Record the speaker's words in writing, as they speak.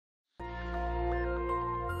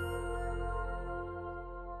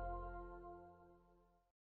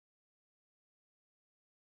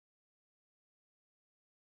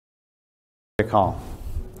Call.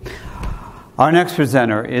 Our next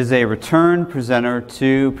presenter is a return presenter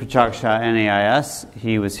to PechaKucha NAIS.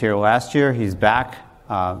 He was here last year. He's back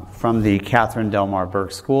from the Katherine, Delmar,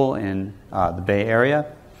 Burke School in the Bay Area.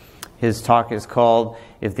 His talk is called,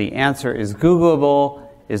 "If the Answer is Googleable,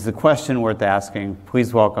 is the Question Worth Asking?"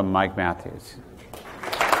 Please welcome Mike Matthews.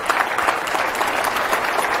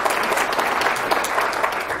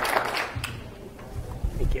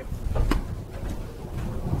 Thank you.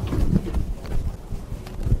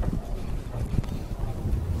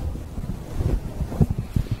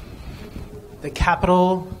 The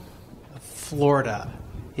capital of Florida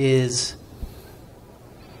is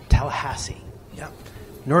Tallahassee. Yep.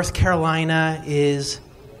 North Carolina is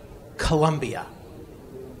Columbia.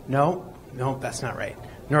 No, that's not right.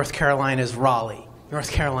 North Carolina is Raleigh.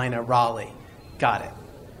 North Carolina, Raleigh. Got it.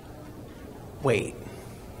 Wait,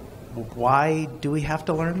 why do we have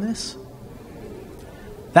to learn this?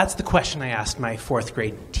 That's the question I asked my fourth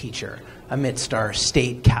grade teacher amidst our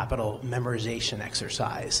state capital memorization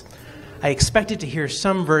exercise. I expected to hear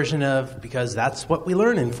some version of, because that's what we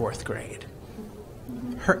learn in fourth grade.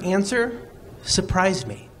 Her answer surprised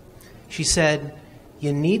me. She said,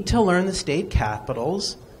 "You need to learn the state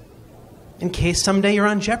capitals in case someday you're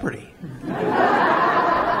on Jeopardy."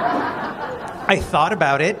 I thought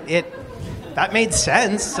about it. That made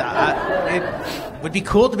sense. It would be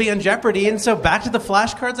cool to be on Jeopardy, and so back to the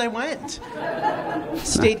flashcards I went.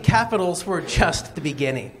 State capitals were just the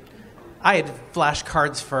beginning. I had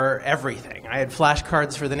flashcards for everything. I had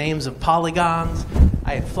flashcards for the names of polygons.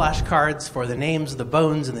 I had flashcards for the names of the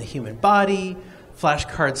bones in the human body.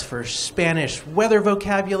 Flashcards for Spanish weather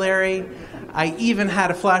vocabulary. I even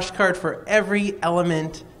had a flashcard for every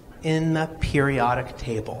element in the periodic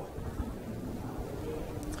table.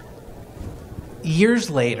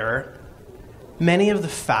 Years later, many of the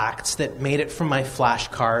facts that made it from my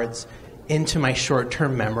flashcards into my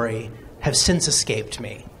short-term memory have since escaped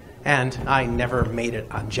me, and I never made it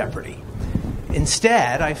on Jeopardy.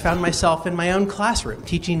 Instead, I found myself in my own classroom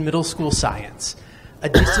teaching middle school science, a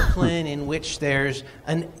discipline in which there's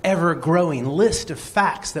an ever-growing list of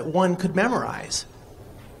facts that one could memorize.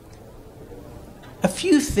 A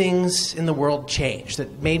few things in the world changed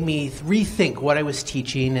that made me rethink what I was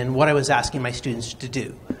teaching and what I was asking my students to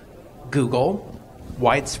do. Google,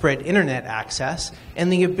 widespread internet access,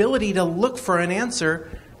 and the ability to look for an answer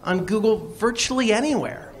on Google virtually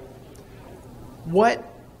anywhere. What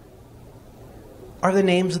are the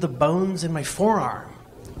names of the bones in my forearm?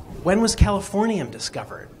 When was californium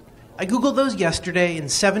discovered? I Googled those yesterday. In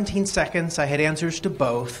 17 seconds, I had answers to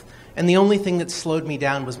both, and the only thing that slowed me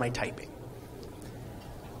down was my typing.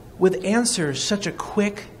 With answers such a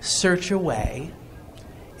quick search away,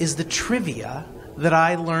 is the trivia that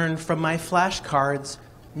I learned from my flashcards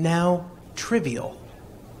now trivial?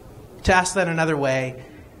 To ask that another way,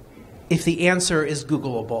 if the answer is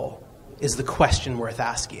Googleable, is the question worth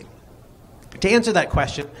asking? To answer that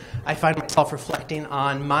question, I find myself reflecting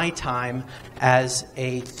on my time as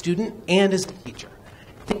a student and as a teacher,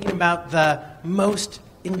 thinking about the most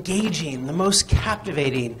engaging, the most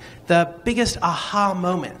captivating, the biggest aha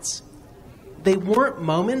moments. They weren't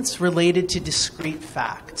moments related to discrete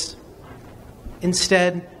facts.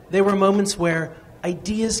 Instead, they were moments where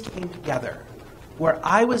ideas came together, where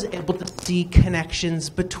I was able to see connections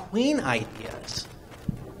between ideas,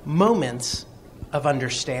 moments of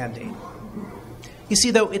understanding. You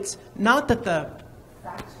see, though, it's not that the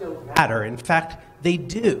facts don't matter. In fact, they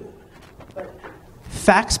do. But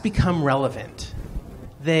facts become relevant.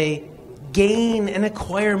 They gain and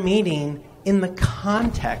acquire meaning in the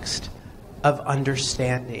context of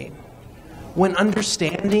understanding. When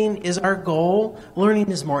understanding is our goal,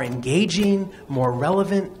 learning is more engaging, more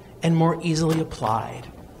relevant, and more easily applied.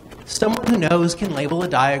 Someone who knows can label a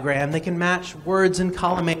diagram. They can match words in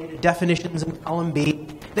column A to definitions in column B.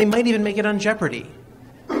 They might even make it on Jeopardy.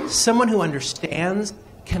 Someone who understands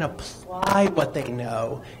can apply what they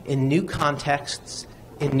know in new contexts,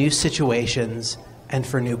 in new situations, and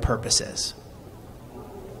for new purposes.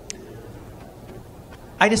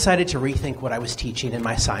 I decided to rethink what I was teaching in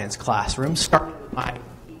my science classroom, starting with my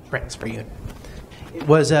transfer unit. It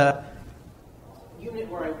was a unit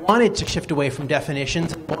where I wanted to shift away from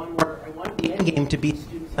definitions, and one where I wanted the end game to be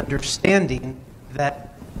students understanding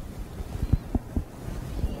that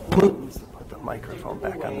moves put the microphone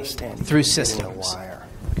back on the stand through systems.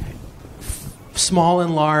 Small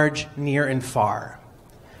and large, near and far.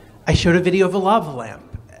 I showed a video of a lava lamp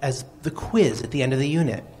as the quiz at the end of the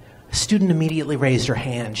unit. A student immediately raised her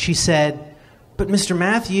hand. She said, "But Mr.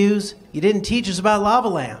 Matthews, you didn't teach us about lava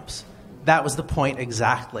lamps." That was the point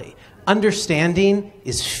exactly. Understanding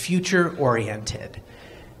is future-oriented.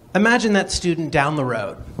 Imagine that student down the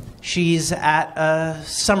road. She's at a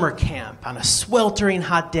summer camp on a sweltering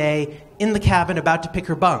hot day in the cabin about to pick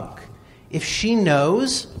her bunk. If she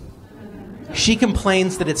knows, she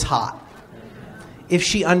complains that it's hot. If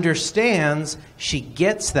she understands, she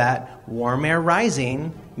gets that warm air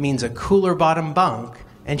rising means a cooler bottom bunk,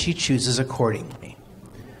 and she chooses accordingly.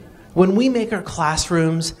 When we make our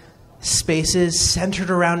classrooms spaces centered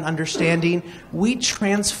around understanding, we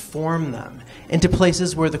transform them into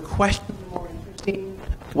places where the questions are more interesting,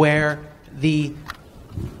 where the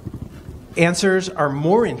answers are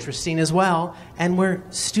more interesting as well, and where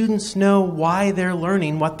students know why they're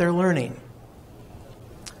learning what they're learning.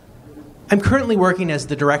 I'm currently working as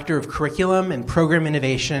the Director of Curriculum and Program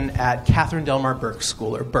Innovation at Katherine Delmar Burke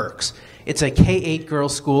School, or Burke's. It's a K-8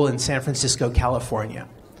 girls' school in San Francisco, California.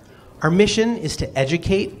 Our mission is to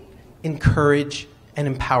educate, encourage, and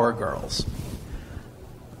empower girls.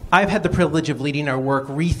 I've had the privilege of leading our work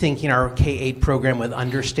rethinking our K-8 program with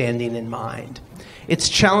understanding in mind. It's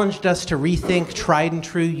challenged us to rethink tried and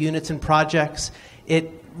true units and projects. It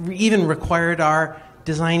even required our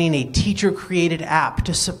designing a teacher-created app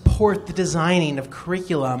to support the designing of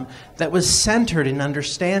curriculum that was centered in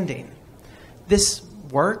understanding. This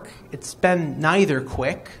work, it's been neither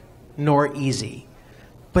quick nor easy,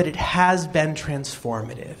 but it has been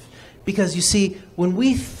transformative. Because you see, when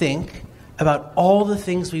we think about all the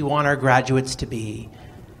things we want our graduates to be,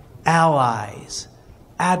 allies,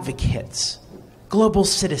 advocates, global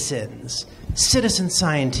citizens, citizen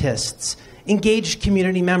scientists, engaged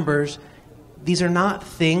community members, these are not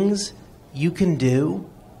things you can do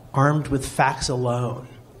armed with facts alone.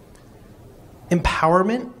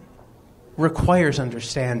 Empowerment requires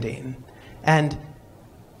understanding. And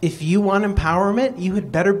if you want empowerment, you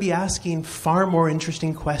had better be asking far more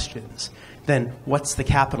interesting questions than what's the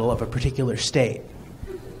capital of a particular state.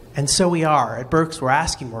 And so we are. At Burke's, we're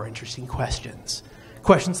asking more interesting questions.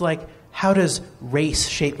 Questions like, how does race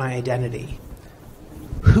shape my identity?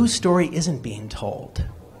 Whose story isn't being told?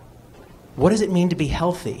 What does it mean to be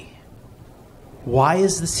healthy? Why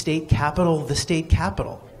is the state capital the state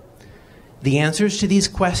capital? The answers to these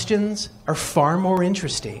questions are far more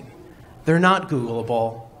interesting. They're not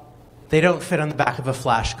Googleable. They don't fit on the back of a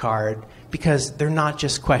flashcard because they're not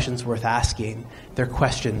just questions worth asking. They're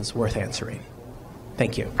questions worth answering.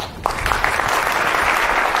 Thank you.